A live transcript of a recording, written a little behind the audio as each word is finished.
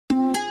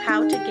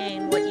how to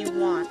gain what you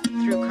want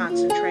through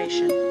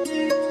concentration.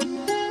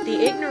 The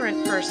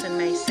ignorant person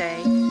may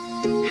say,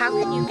 how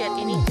can you get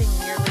anything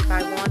merely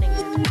by wanting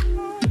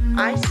it?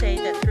 I say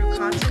that through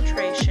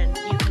concentration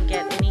you can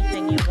get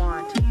anything you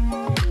want.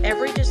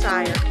 Every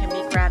desire can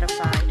be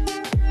gratified,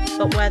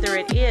 but whether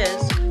it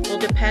is will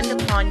depend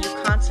upon you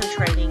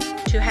concentrating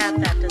to have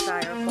that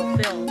desire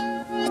fulfilled.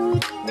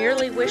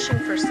 Merely wishing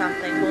for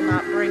something will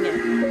not bring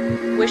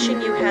it.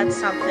 Wishing you had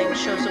something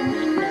shows a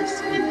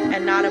weakness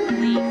and not a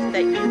belief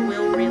that you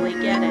will really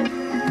get it.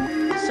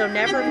 So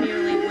never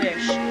merely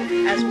wish,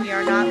 as we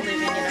are not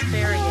living in a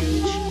fairy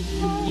age.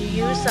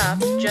 You use up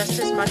just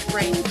as much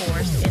brain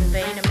force in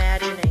vain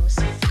imaginings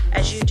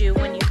as you do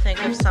when you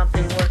think of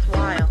something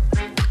worthwhile.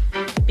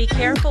 Be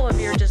careful of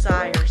your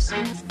desires.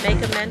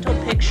 Make a mental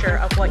picture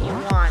of what you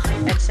want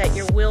and set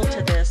your will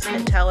to this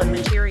until it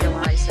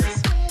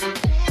materializes.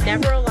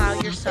 Never allow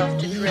yourself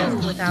to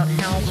drift without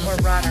helm or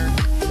rudder.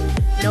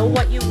 Know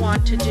what you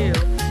want to do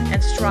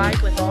and strive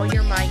with all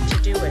your might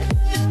to do it,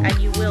 and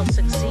you will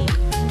succeed.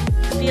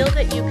 Feel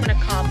that you can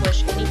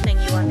accomplish anything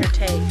you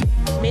undertake.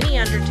 Many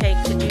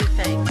undertake to do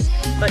things,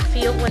 but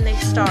feel when they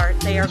start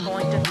they are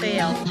going to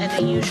fail, and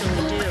they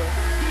usually do.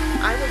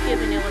 I will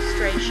give an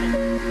illustration.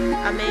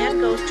 A man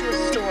goes to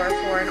a store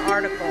for an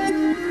article.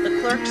 The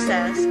clerk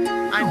says,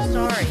 "I'm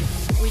sorry,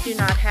 we do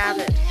not have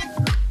it."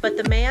 But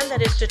the man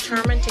that is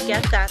determined to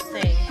get that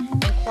thing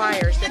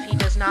inquires if he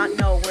does not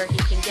know where he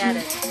can get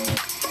it.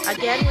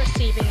 Again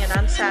receiving an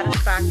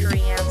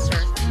unsatisfactory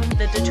answer,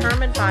 the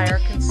determined buyer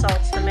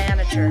consults the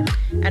manager,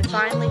 and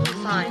finally he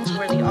finds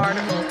where the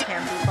article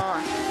can be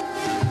bought.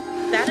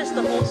 That is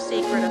the whole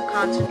secret of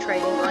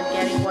concentrating on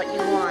getting what you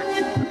want.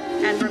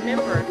 And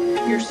remember,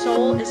 your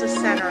soul is a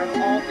center of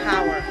all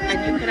power,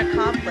 and you can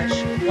accomplish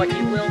what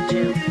you will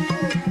do.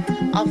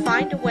 "I'll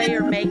find a way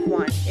or make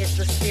one" is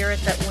the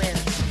spirit that wins.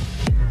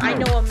 I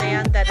know a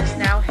man that is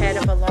now head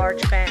of a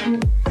large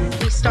bank.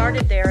 He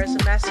started there as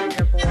a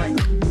messenger boy.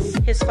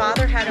 His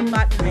father had a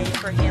button made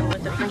for him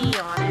with a P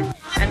on it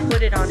and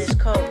put it on his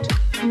coat.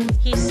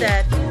 He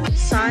said,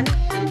 "Son,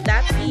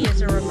 that P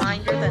is a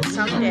reminder that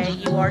someday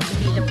you are to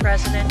be the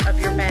president of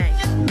your bank.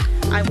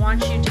 I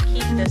want you to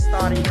keep this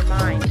thought in your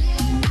mind.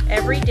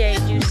 Every day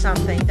do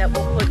something that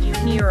will put you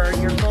nearer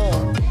your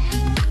goal."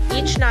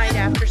 Each night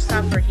after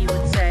supper he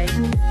would say,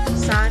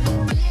 "Son,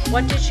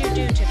 what did you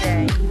do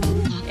today?"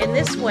 In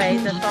this way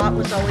the thought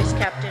was always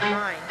kept in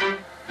mind.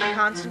 He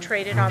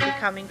concentrated on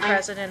becoming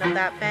president of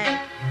that bank,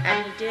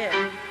 and he did.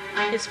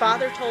 His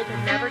father told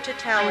him never to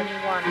tell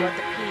anyone what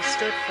the P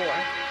stood for.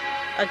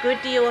 A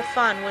good deal of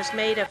fun was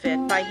made of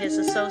it by his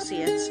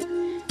associates,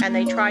 and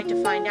they tried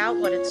to find out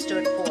what it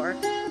stood for,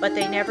 but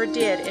they never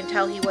did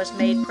until he was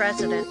made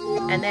president,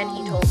 and then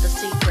he told the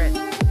secret.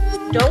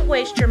 Don't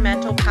waste your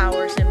mental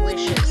powers in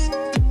wishes.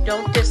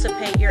 Don't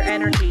dissipate your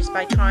energies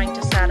by trying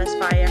to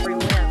satisfy every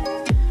whim.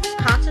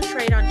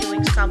 Concentrate on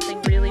doing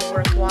something really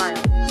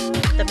worthwhile.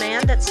 The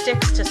man that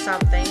sticks to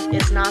something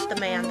is not the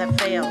man that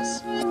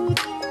fails.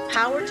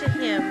 Power to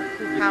him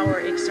who power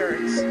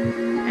exerts.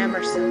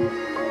 Emerson.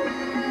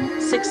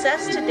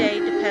 Success today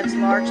depends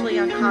largely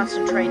on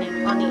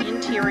concentrating on the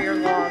interior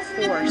law of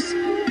force.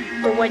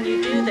 For when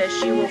you do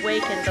this, you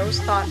awaken those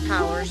thought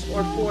powers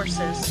or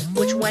forces,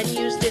 which when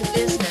used in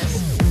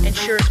business,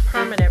 ensures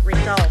permanent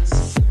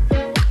results.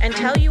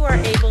 Until you are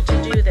able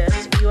to do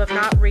this, you have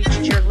not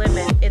reached your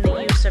limit in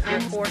the use of your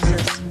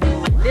forces.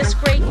 This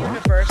great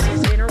universe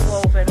is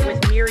interwoven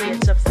with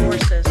myriads of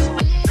forces.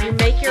 You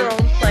make your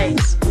own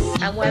place,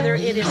 and whether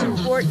it is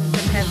important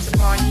depends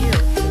upon you.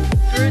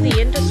 Through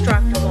the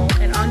indestructible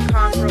and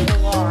unconquerable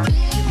law,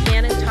 you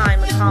can in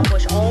time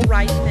accomplish all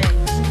right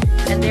things,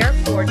 and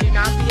therefore do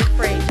not be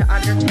afraid to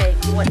undertake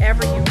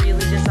whatever you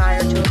really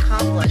desire to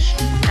accomplish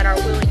and are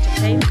willing to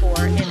pay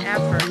for in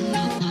effort.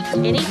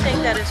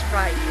 Anything that is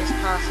right is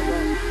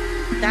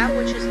possible. That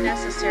which is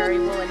necessary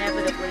will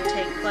inevitably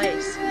take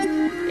place.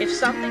 If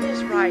something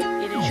is right,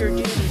 it is your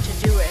duty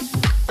to do it,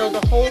 though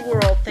the whole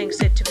world thinks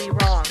it to be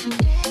wrong.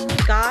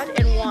 God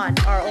and one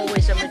are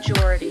always a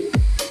majority,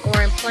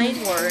 or in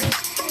plain words,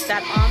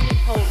 that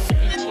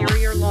omnipotent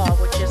interior law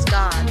which is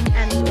God,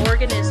 and the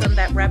organism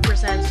that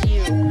represents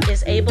you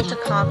is able to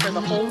conquer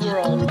the whole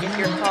world if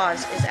your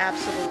cause is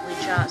absolutely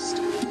just.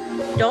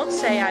 Don't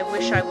say, "I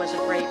wish I was a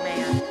great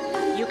man."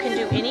 You can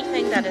do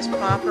anything that is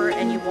proper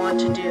and you want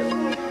to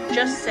do.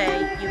 Just say,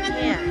 you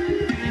can,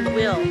 you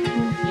will,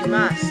 you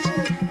must.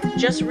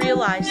 Just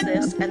realize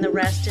this and the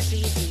rest is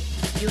easy.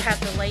 You have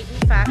the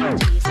latent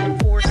faculties and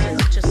forces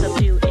to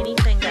subdue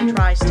anything that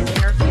tries to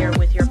interfere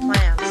with your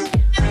plans.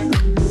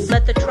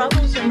 Let the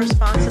troubles and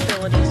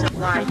responsibilities of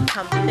life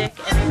come thick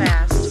and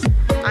fast.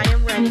 I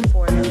am ready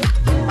for them.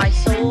 My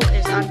soul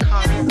is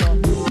unconquerable.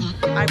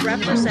 I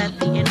represent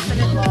the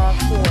infinite law of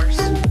force,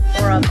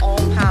 or of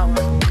all power.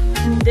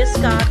 This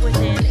God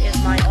within is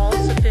my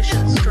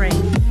all-sufficient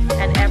strength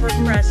and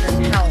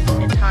ever-present help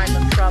in time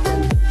of trouble.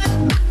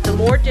 The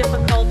more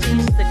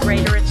difficulties, the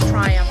greater its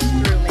triumphs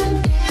through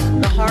me.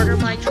 The harder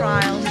my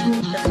trials,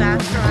 the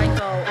faster I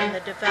go in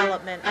the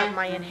development of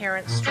my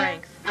inherent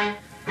strength.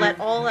 Let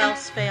all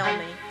else fail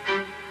me.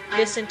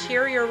 This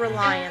interior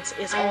reliance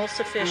is all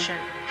sufficient.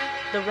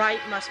 The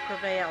right must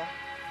prevail.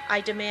 I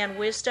demand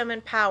wisdom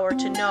and power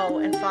to know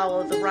and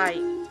follow the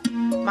right.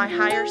 My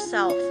higher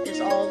self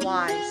is all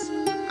wise.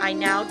 I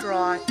now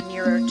draw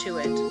nearer to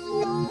it.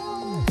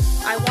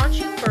 I want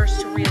you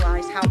first to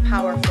realize how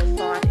powerful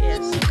thought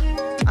is.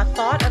 A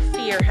thought of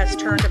fear has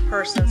turned a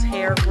person's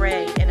hair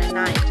gray in a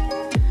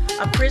night.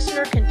 A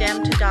prisoner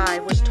condemned to die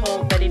was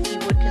told that if he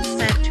would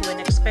consent to an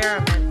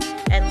experiment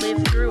and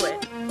live through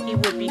it, he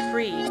would be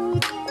freed.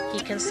 He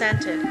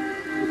consented.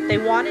 They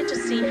wanted to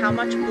see how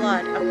much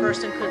blood a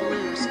person could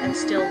lose and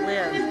still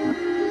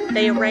live.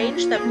 They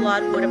arranged that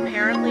blood would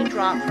apparently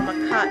drop from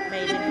a cut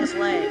made in his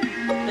leg.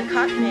 The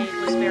cut made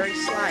was very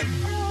slight,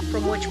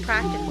 from which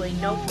practically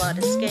no blood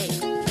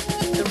escaped.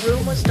 The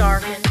room was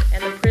darkened,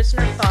 and the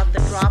prisoner thought the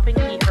dropping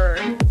he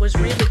heard was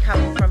really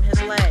coming from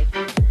his leg.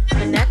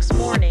 The next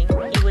morning,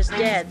 he was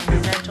dead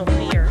through mental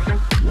fear.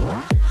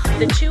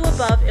 The two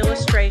above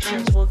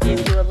illustrations will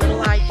give you a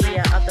little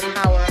idea of the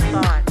power of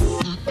thought.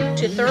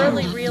 To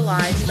thoroughly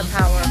realize the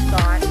power of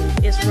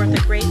thought is worth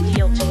a great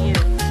deal to you.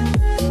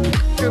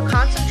 Through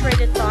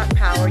concentrated thought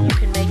power, you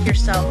can make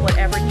yourself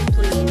whatever you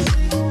please.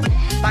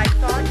 By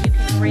thought, you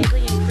can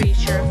greatly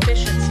increase your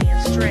efficiency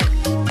and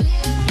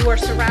strength. You are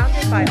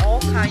surrounded by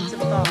all kinds of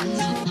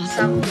thoughts,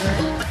 some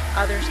good,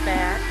 others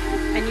bad,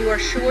 and you are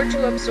sure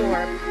to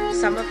absorb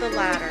some of the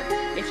latter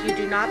if you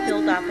do not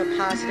build up a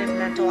positive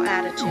mental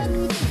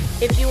attitude.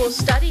 If you will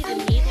study the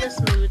needless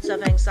moods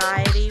of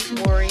anxiety,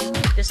 worry,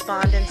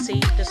 despondency,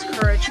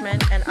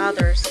 discouragement, and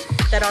others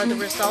that are the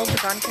result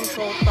of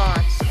uncontrolled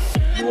thoughts,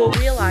 you will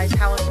realize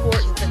how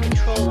important the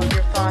control of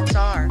your thoughts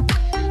are.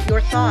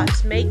 Your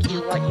thoughts make you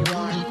what you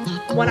are.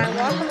 When I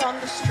walk along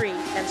the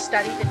street and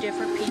study the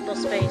different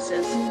people's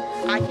faces,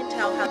 I can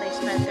tell how they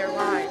spend their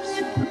lives.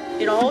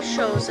 It all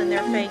shows in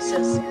their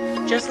faces,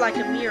 just like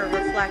a mirror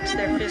reflects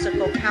their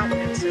physical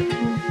countenances.